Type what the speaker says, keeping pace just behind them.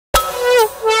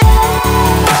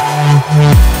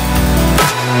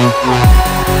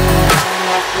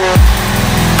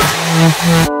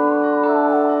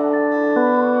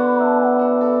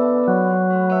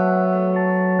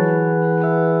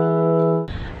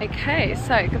Okay,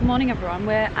 so good morning everyone.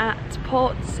 We're at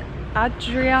Port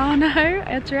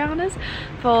Adriana's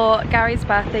for Gary's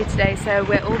birthday today, so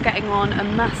we're all getting on a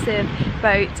massive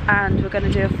boat and we're going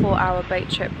to do a 4-hour boat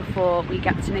trip before we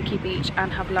get to Nikki Beach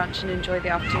and have lunch and enjoy the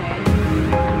afternoon.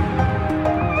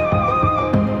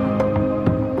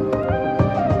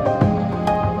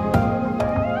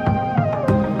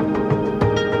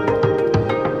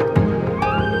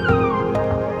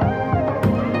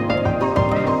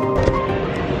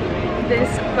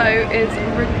 This boat is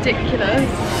ridiculous.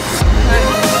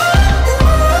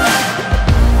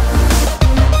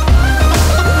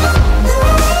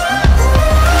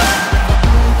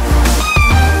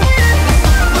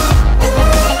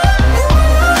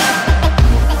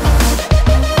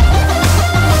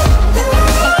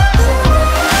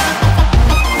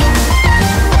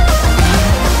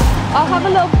 I'll have a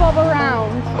little bob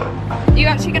around. Are you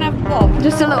actually gonna have a bob?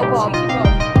 Just a little bob.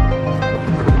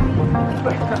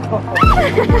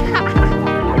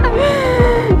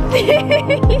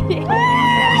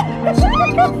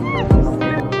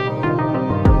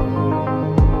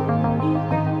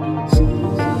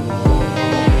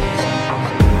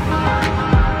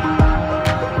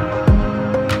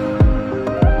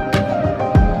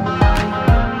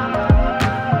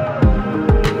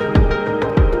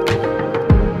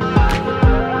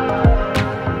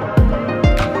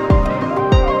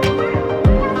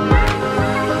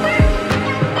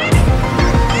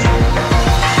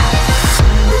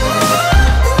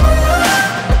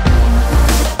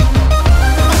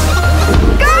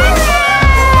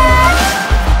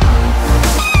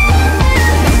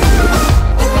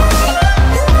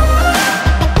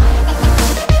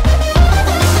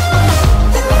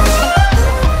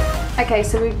 Okay,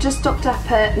 so we've just stopped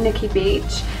up at Nikki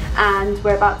Beach and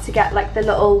we're about to get like the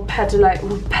little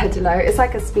pedalo, it's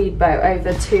like a speedboat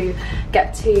over to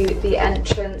get to the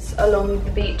entrance along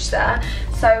the beach there.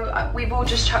 So we've all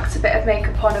just chucked a bit of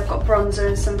makeup on. I've got bronzer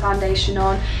and some foundation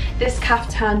on. This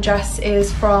caftan dress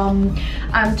is from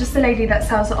just the lady that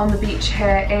sells it on the beach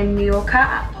here in Mallorca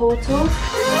at Portals.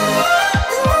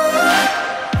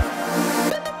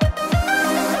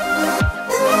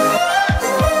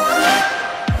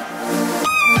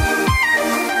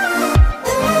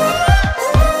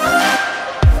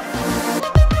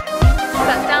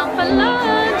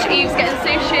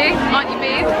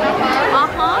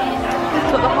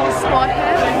 Got the whole squad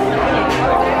here.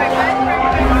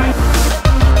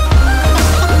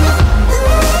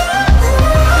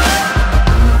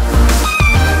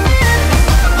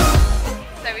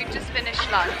 So we've just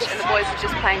finished lunch and the boys are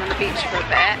just playing on the beach for a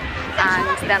bit,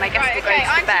 and then I guess we'll go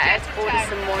to bed, order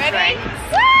some more drinks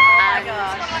and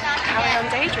carry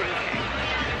on day drinking.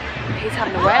 He's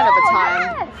having a whale of a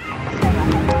time.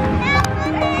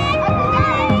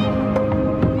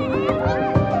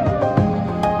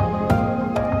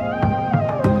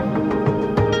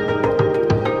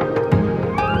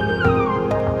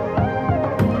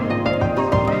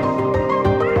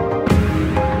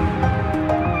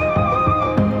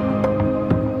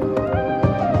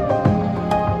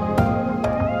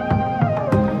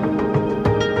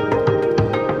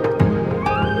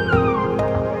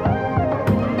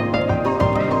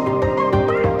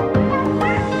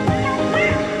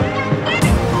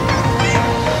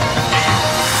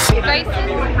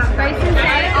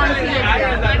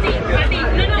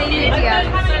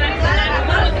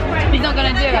 He's not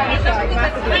gonna do it.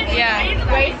 Yeah.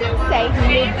 Grayson, say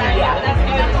Lydia.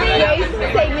 Grayson,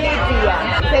 say Lydia.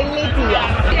 Say Lydia.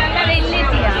 Say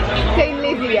Lydia. Say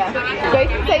Lydia.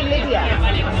 Grayson, say Lydia.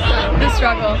 The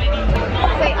struggle.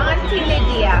 Say Auntie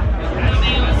Lydia.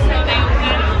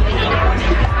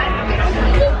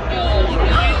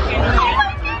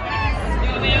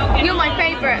 You're my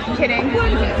favourite. I'm kidding.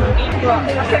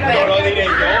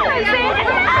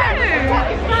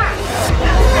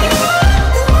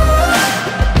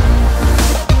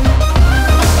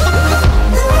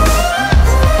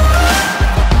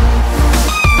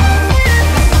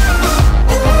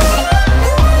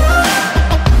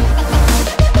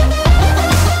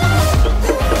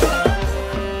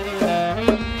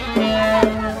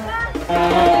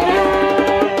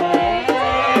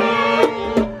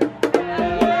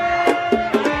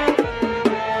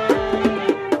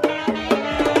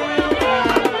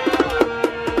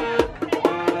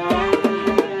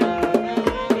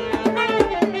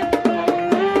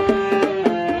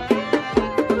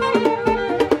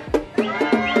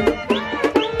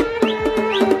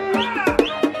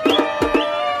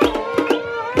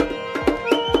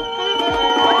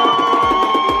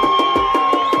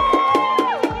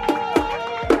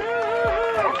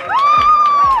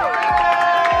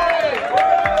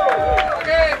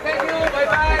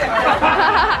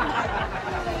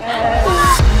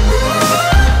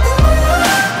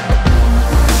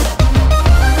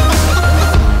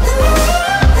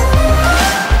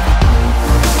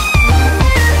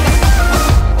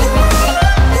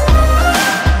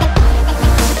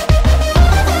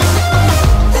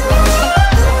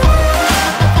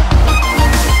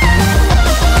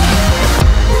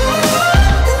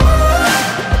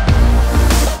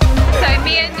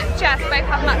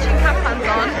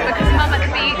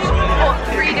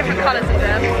 colours of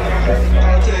them.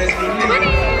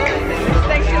 Winnie!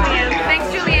 Thanks, Julianne. Thanks,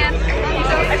 Julianne.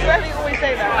 I swear we always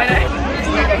say that. I know.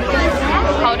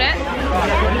 Hold it.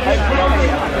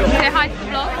 Say hi to the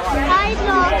vlog. Hi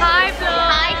vlog. Hi vlog.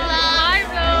 Hi vlog. Hi vlog.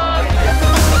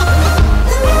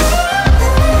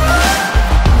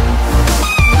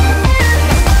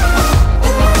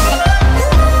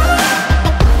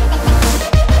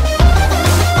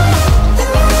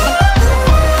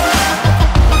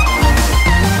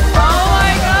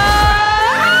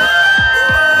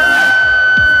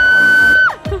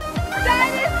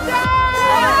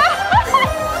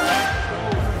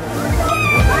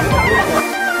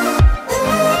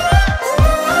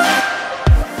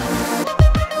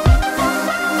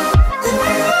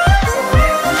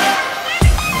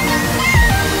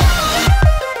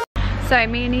 So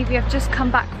me and Evie have just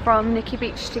come back from Nikki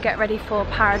Beach to get ready for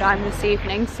Paradigm this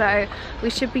evening, so we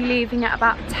should be leaving at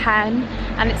about 10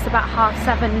 and it's about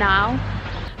 7:30 now.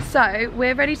 So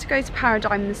we're ready to go to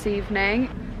Paradigm this evening.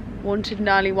 Wanted an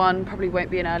early one, probably won't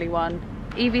be an early one.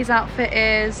 Evie's outfit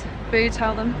is, Boo,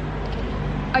 tell them.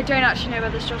 I don't actually know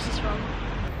where this dress is from.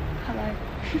 Hello.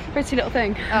 Pretty little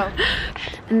thing. Oh.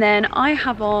 And then I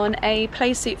have on a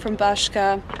play suit from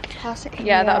Bershka.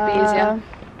 Yeah, that would be easier.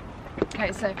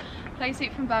 Okay, so play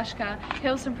suit from Bershka,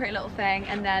 heels from Pretty Little Thing,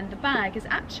 and then the bag is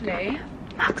actually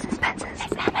Marks and Spencer's.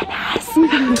 It's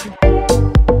M&S.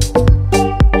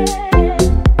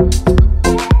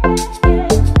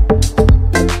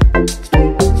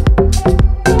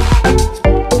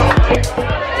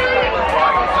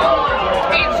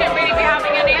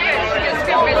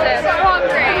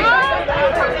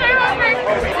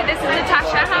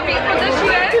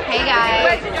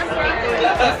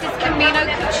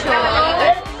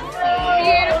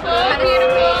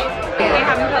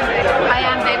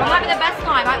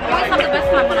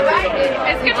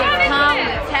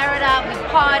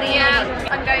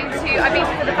 I've been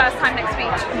for the first time next week,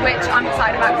 which I'm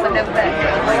excited about because I've never been.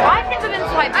 I've never been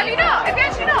to Ibiza. Have you not? Have you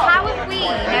actually not? How have we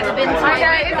never been to Ibiza? I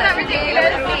know, isn't that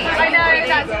ridiculous? I know,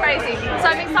 that's crazy. So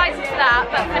I'm excited for that,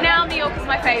 but for now, New York is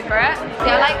my favourite. See,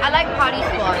 I like party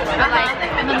spots.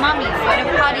 I'm a mummy, so I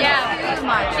don't party too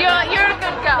much. You're a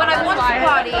good girl. When I want to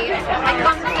party, I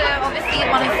come to obviously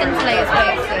one of Sintillate's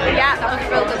places. Yeah, that was a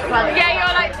real good plug. Yeah,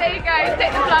 you're like, there you go, take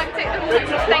the plug, take the plug.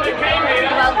 Thank you very much.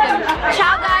 You're welcome.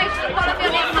 Ciao guys, follow me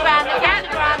on Instagram.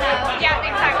 GRANO. Yeah,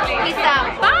 exactly. Peace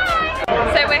out. Bye.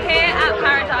 So we're here at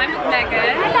Paradigm with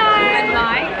Megan. Hello. And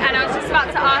Mike, and I was just about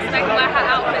to ask Megan where her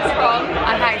outfit's from.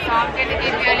 Okay, so I'm going to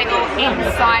give you a little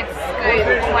inside scoop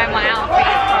on where my outfit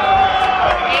is from.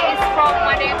 It is from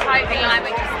my new clothing line,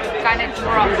 which is going to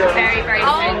drop very, very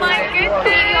soon. Oh my goodness!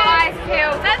 Keep your eyes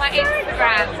peeled for my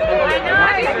Instagram. I know.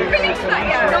 Have you released that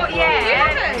yet? Not yet. You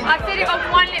haven't? I did it on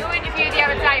one little interview the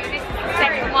other day, but this is the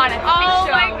second one. Oh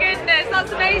my goodness,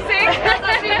 that's amazing. That's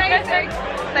actually amazing.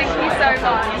 Thank you so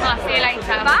much. I'll see you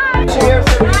later. Bye. Cheers,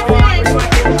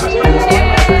 everyone.